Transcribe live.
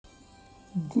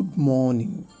Good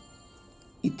morning.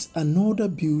 It's another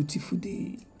beautiful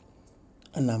day,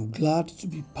 and I'm glad to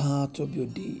be part of your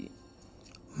day.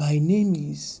 My name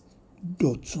is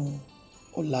Dotun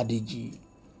Oladeji.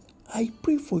 I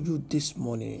pray for you this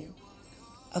morning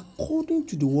according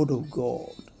to the word of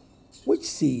God, which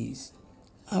says,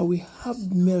 I will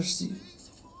have mercy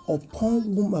upon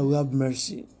whom I will have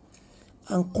mercy,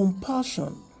 and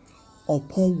compassion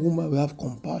upon whom I will have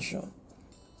compassion.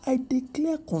 I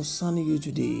declare concerning you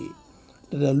today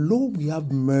that the Lord will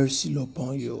have mercy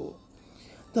upon you.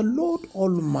 The Lord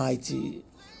Almighty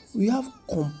will have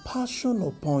compassion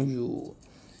upon you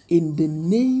in the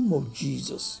name of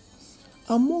Jesus.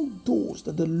 Among those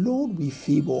that the Lord will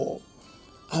favor,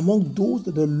 among those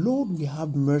that the Lord will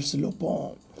have mercy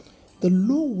upon, the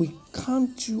Lord will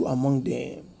count you among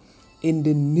them in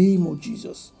the name of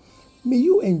Jesus. May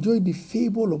you enjoy the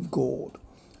favor of God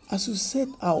as you set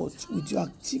out with your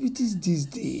activities this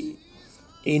day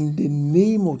in the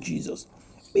name of Jesus.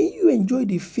 May you enjoy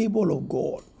the favor of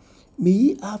God. May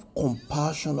He have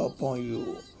compassion upon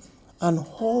you and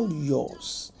all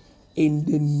yours in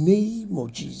the name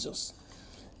of Jesus.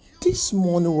 This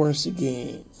morning, once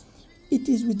again, it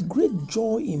is with great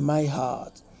joy in my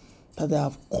heart that I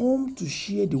have come to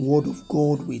share the word of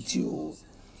God with you.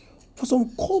 For some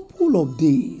couple of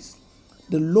days,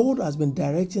 the Lord has been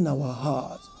directing our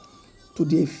hearts to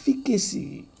the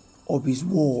efficacy of His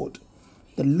word.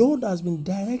 The Lord has been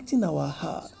directing our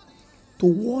heart to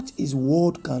what His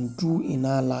word can do in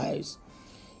our lives.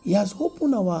 He has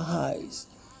opened our eyes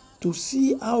to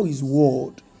see how His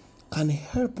word can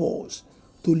help us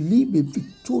to live a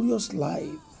victorious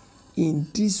life in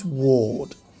this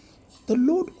world. The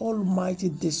Lord Almighty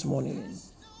this morning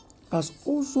has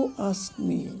also asked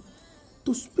me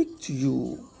to speak to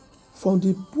you from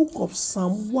the book of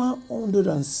Psalm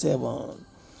 107.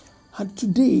 And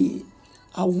today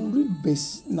I will read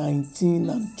verse 19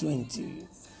 and 20.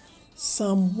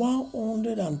 Psalm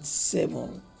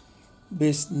 107,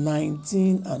 verse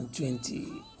 19 and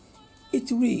 20. It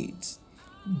reads,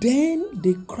 Then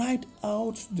they cried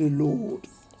out to the Lord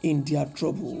in their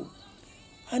trouble,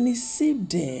 and He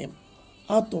saved them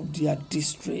out of their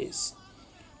distress.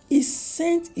 He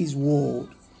sent His word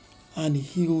and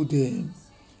healed them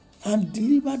and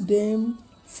delivered them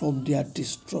from their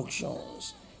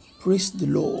destructions. Praise the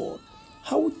Lord.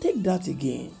 I will take that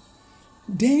again.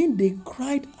 Then they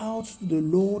cried out to the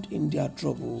Lord in their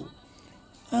trouble,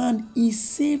 and He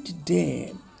saved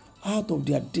them out of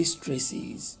their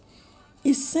distresses.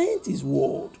 He sent His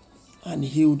word and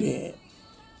healed them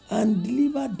and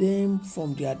delivered them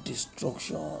from their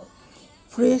destruction.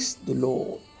 Praise the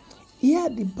Lord. Here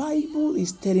the Bible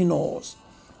is telling us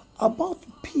about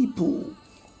people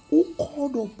who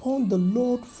called upon the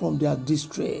Lord from their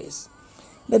distress.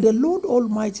 That the Lord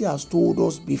Almighty has told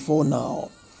us before now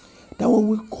that when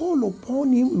we call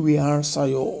upon Him, He will answer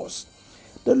us.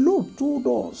 The Lord told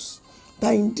us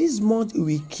that in this month He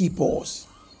will keep us,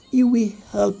 He will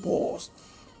help us.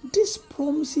 These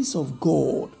promises of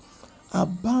God are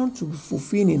bound to be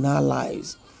fulfilled in our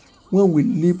lives when we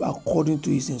live according to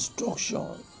His instruction.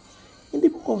 In the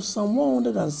book of Psalm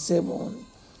 107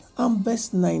 and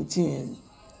verse 19,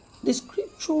 the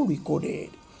scripture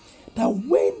recorded that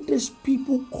when these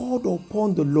people called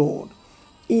upon the Lord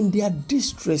in their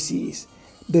distresses,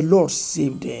 the Lord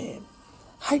saved them.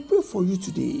 I pray for you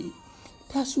today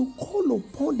that as you call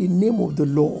upon the name of the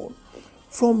Lord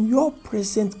from your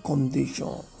present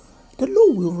condition, the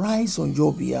Lord will rise on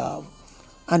your behalf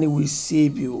and He will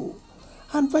save you.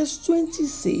 And verse 20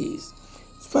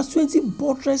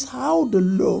 buttress how the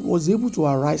Lord was able to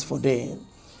arise for them.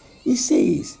 He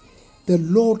says, the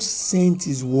Lord sent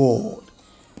His word.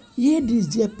 Hear this,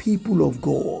 dear people of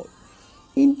God.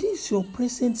 In this your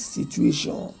present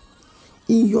situation,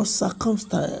 in your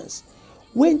circumstance,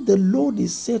 when the Lord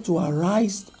is set to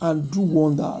arise and do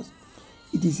wonders,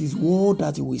 it is His word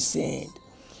that He will send.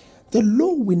 The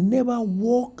Lord will never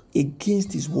walk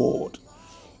against His word.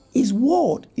 His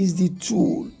word is the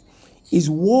tool. His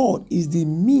word is the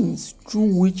means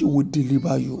through which He will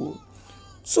deliver you.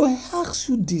 So I ask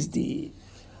you this day,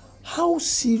 how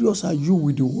serious are you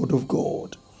with the word of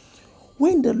God?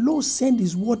 When the Lord sends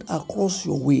His word across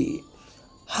your way,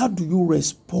 how do you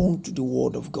respond to the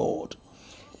word of God?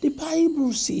 The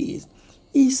Bible says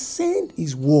He sent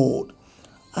His word,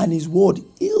 and His word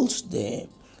heals them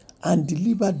and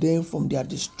delivers them from their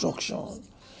destruction.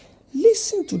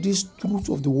 Listen to this truth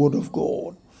of the word of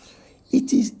God.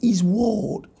 It is His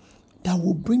word that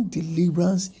will bring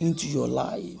deliverance into your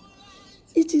life.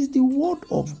 It is the word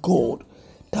of God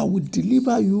that will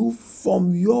deliver you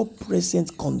from your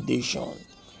present condition.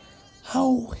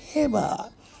 However,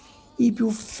 If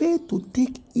you fail to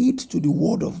take heed to the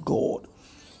word of God,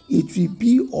 it will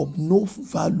be of no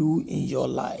value in your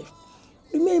life.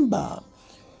 Remember,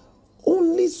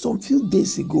 only some few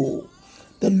days ago,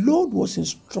 the Lord was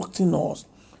instructing us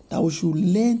that we should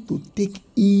learn to take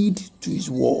heed to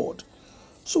His word.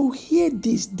 So hear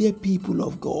this, dear people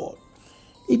of God.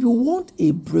 If you want a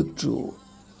breakthrough,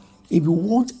 if you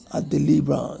want a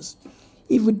deliverance,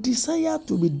 if you desire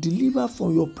to be delivered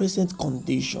from your present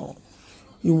condition,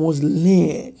 you must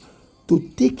learn to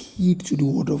take heed to the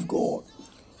word of God.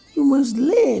 You must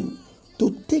learn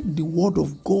to take the word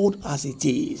of God as it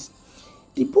is.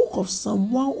 The book of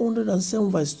Psalm 107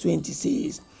 verse 20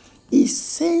 says, He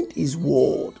sent His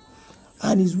word,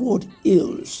 and His word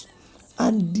heals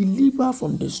and deliver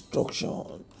from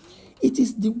destruction. It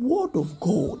is the word of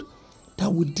God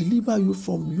that will deliver you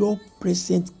from your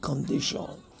present condition.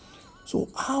 So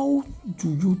how do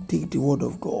you take the word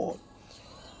of God?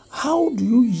 How do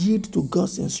you yield to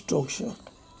God's instruction?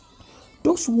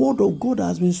 Those word of God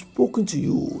has been spoken to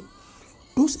you.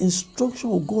 Those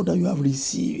instructions of God that you have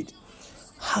received,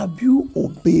 have you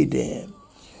obeyed them?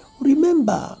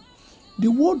 Remember, the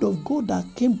word of God that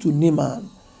came to Naaman,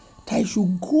 that he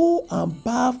should go and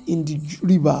bathe in the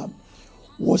river,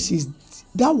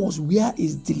 that was where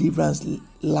his deliverance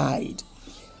lied.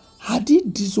 Had he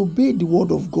disobeyed the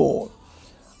word of God,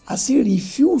 as he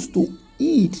refused to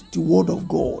eat the word of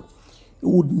God, he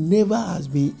would never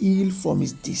have been healed from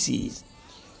his disease.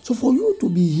 So for you to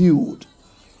be healed,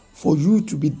 for you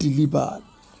to be delivered,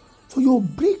 for your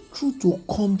breakthrough to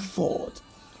come forth,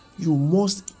 you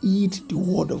must heed the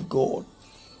word of God.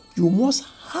 You must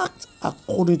act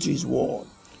according to His word.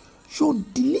 Your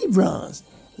deliverance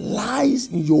lies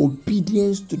in your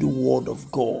obedience to the word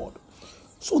of God.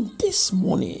 So this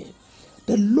morning,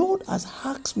 the Lord has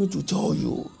asked me to tell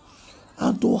you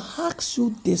and to ask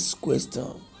you this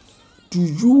question. Do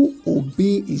you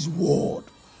obey His word?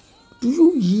 Do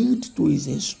you yield to His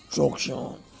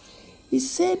instruction? He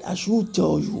said, I should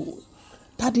tell you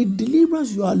that the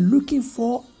deliverance you are looking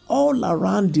for all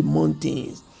around the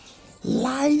mountains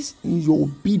lies in your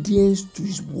obedience to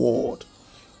His word.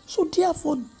 So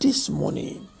therefore, this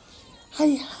morning,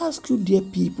 I ask you, dear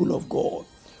people of God,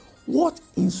 what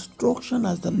instruction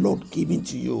has the Lord given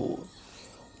to you?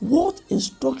 What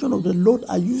instruction of the Lord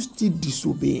are you still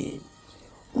disobeying?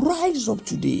 Rise up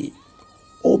today,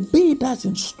 obey that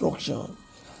instruction,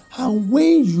 and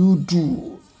when you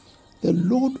do, the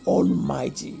Lord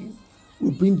Almighty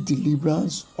will bring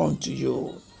deliverance unto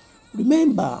you.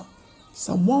 Remember,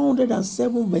 Psalm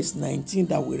 107 verse 19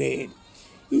 that we read,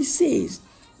 it says,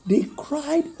 they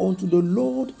cried unto the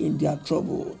Lord in their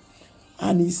trouble,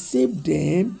 and He saved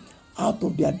them out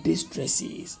of their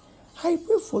distresses. I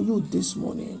pray for you this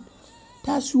morning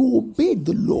that as you obey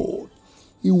the Lord,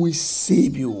 He will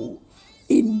save you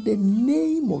in the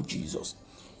name of Jesus.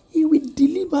 He will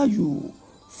deliver you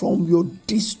from your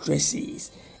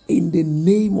distresses in the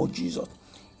name of Jesus.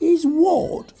 His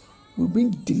word will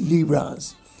bring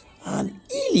deliverance and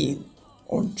healing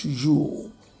unto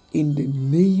you in the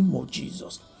name of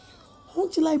Jesus.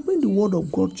 Until I bring the word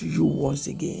of God to you once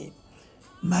again,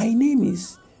 my name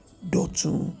is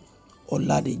Dotun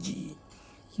Oladeji.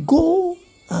 Go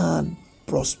and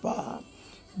prosper.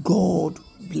 God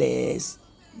bless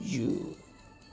you.